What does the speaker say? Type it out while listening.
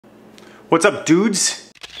What's up, dudes?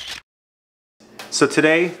 So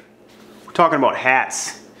today we're talking about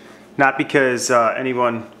hats. Not because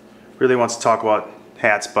anyone really wants to talk about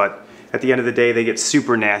hats, but at the end of the day they get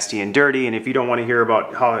super nasty and dirty, and if you don't want to hear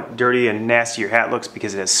about how dirty and nasty your hat looks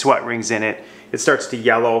because it has sweat rings in it, it starts to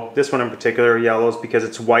yellow. This one in particular yellows because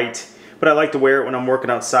it's white, but I like to wear it when I'm working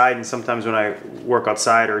outside, and sometimes when I work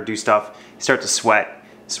outside or do stuff, you start to sweat.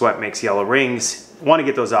 Sweat makes yellow rings. I want to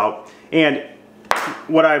get those out, and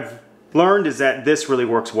what I've learned is that this really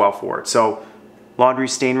works well for it. So laundry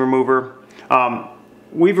stain remover.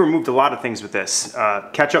 We've removed a lot of things with this.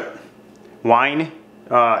 Ketchup, wine,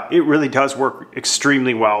 it really does work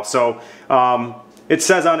extremely well. So it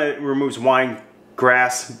says on it removes wine,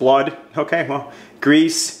 grass, blood, okay, well,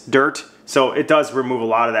 grease, dirt. So it does remove a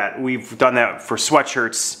lot of that. We've done that for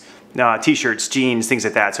sweatshirts, t-shirts, jeans, things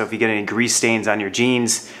like that. So if you get any grease stains on your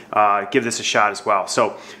jeans, give this a shot as well.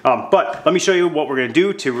 So, but let me show you what we're gonna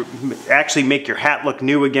do to actually make your hat look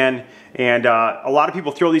new again. And a lot of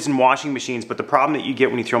people throw these in washing machines, but the problem that you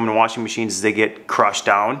get when you throw them in washing machines is they get crushed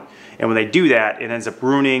down. And when they do that, it ends up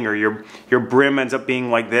ruining, or your brim ends up being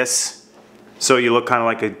like this. So you look kind of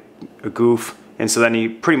like a goof. And so then you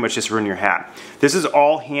pretty much just ruin your hat. This is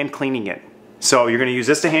all hand cleaning it. So you're gonna use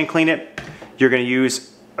this to hand clean it. You're gonna use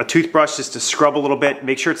a toothbrush just to scrub a little bit.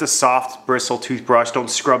 Make sure it's a soft bristle toothbrush. Don't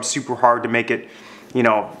scrub super hard to make it, you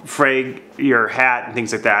know, fraying your hat and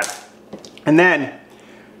things like that. And then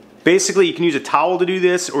basically you can use a towel to do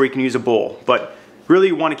this, or you can use a bowl, but really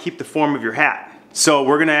you want to keep the form of your hat. So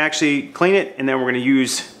we're gonna actually clean it, and then we're gonna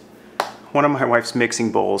use one of my wife's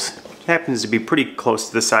mixing bowls. It happens to be pretty close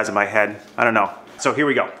to the size of my head. I don't know. So here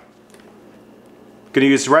we go. Gonna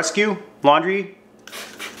use Rescue Laundry.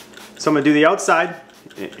 So I'm gonna do the outside,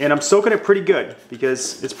 and I'm soaking it pretty good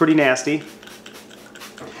because it's pretty nasty.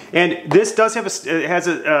 And this does have it has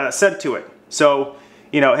a scent to it. So,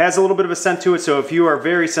 you know, it has a little bit of a scent to it, so if you are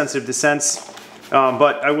very sensitive to scents,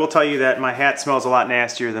 but I will tell you that my hat smells a lot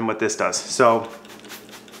nastier than what this does. So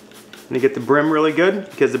I'm gonna get the brim really good,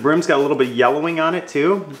 because the brim's got a little bit of yellowing on it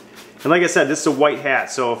too. And like I said, this is a white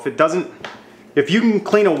hat, so if you can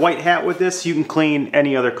clean a white hat with this, you can clean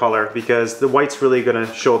any other color, because the white's really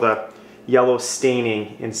gonna show the yellow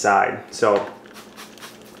staining inside. So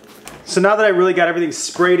now that I really got everything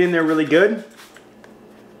sprayed in there really good,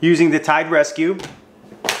 using the Tide Rescue,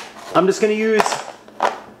 I'm just gonna use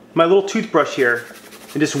my little toothbrush here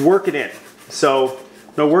and just work it in. So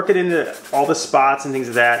I'm gonna work it into all the spots and things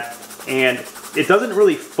like that. And it doesn't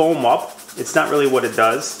really foam up. It's not really what it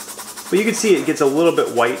does. But you can see it gets a little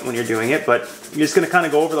bit white when you're doing it, but you're just gonna kind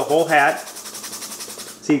of go over the whole hat.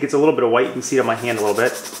 See, it gets a little bit of white. You can see it on my hand a little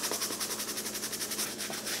bit.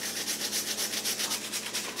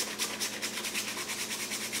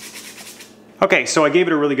 Okay, so I gave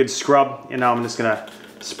it a really good scrub, and now I'm just gonna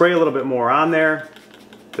spray a little bit more on there,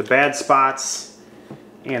 the bad spots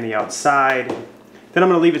and the outside. Then I'm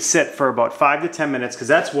gonna leave it sit for about 5 to 10 minutes, because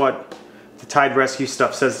that's what the Tide Rescue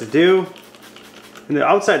stuff says to do. And the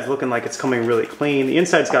outside's looking like it's coming really clean. The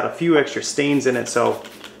inside's got a few extra stains in it, so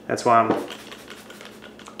that's why I'm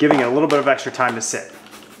giving it a little bit of extra time to sit.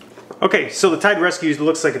 Okay, so the Tide Rescue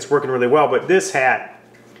looks like it's working really well, but this hat's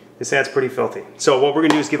pretty filthy. So what we're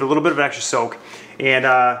gonna do is give it a little bit of extra soak. And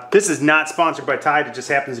this is not sponsored by Tide. It just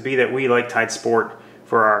happens to be that we like Tide Sport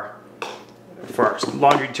for our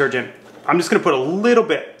laundry detergent. I'm just gonna put a little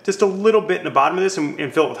bit, just a little bit in the bottom of this,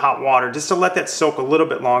 and fill it with hot water, just to let that soak a little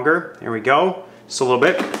bit longer. There we go, just a little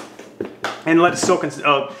bit. And let it soak in,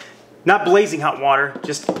 not blazing hot water,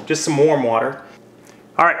 just some warm water.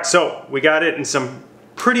 All right, so we got it in some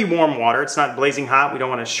pretty warm water. It's not blazing hot. We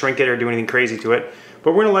don't wanna shrink it or do anything crazy to it.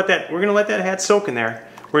 But we're gonna let that hat soak in there.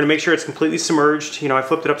 We're gonna make sure it's completely submerged. You know, I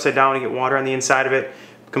flipped it upside down to get water on the inside of it,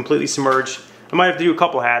 completely submerged. I might have to do a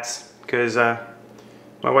couple hats, because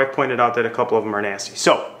my wife pointed out that a couple of them are nasty.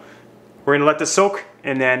 So we're gonna let this soak,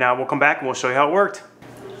 and then we'll come back and we'll show you how it worked.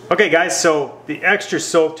 Okay guys, so the extra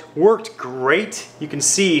soaked worked great. You can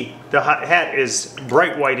see the hat is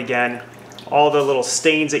bright white again. All the little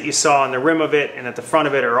stains that you saw on the rim of it and at the front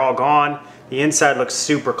of it are all gone. The inside looks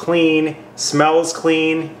super clean, smells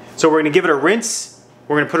clean. So we're gonna give it a rinse.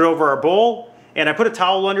 We're gonna put it over our bowl, and I put a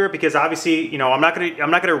towel under it because obviously, you know, I'm not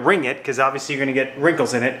gonna wring it, because obviously you're gonna get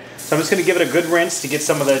wrinkles in it. So I'm just gonna give it a good rinse to get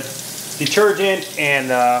some of the detergent and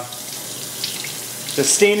the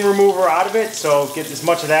stain remover out of it. So get as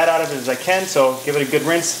much of that out of it as I can. So give it a good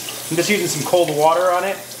rinse. I'm just using some cold water on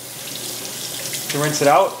it to rinse it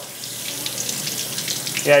out.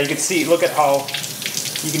 Yeah, you can see, look at how,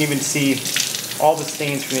 you can even see all the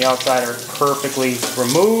stains from the outside are perfectly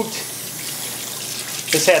removed.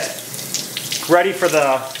 This hat's ready for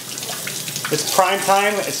the It's prime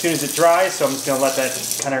time as soon as it dries, so I'm just gonna let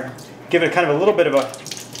that kind of, give it kind of a little bit of a,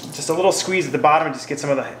 just a little squeeze at the bottom and just get some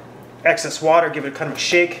of the excess water, give it kind of a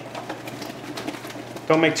shake.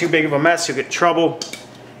 Don't make too big of a mess, you'll get in trouble.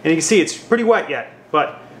 And you can see it's pretty wet yet,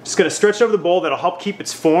 but just gonna stretch it over the bowl. That'll help keep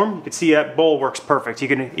its form. You can see that bowl works perfect. You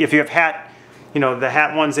can, if you have hat, you know, the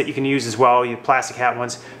hat ones that you can use as well, you have plastic hat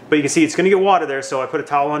ones, but you can see it's gonna get water there, so I put a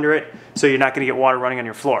towel under it, so you're not gonna get water running on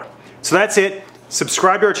your floor. So that's it.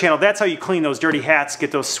 Subscribe to our channel. That's how you clean those dirty hats,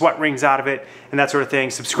 get those sweat rings out of it, and that sort of thing.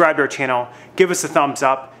 Subscribe to our channel. Give us a thumbs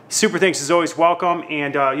up. Super thanks is always welcome,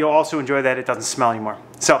 and you'll also enjoy that it doesn't smell anymore.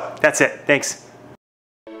 So that's it. Thanks.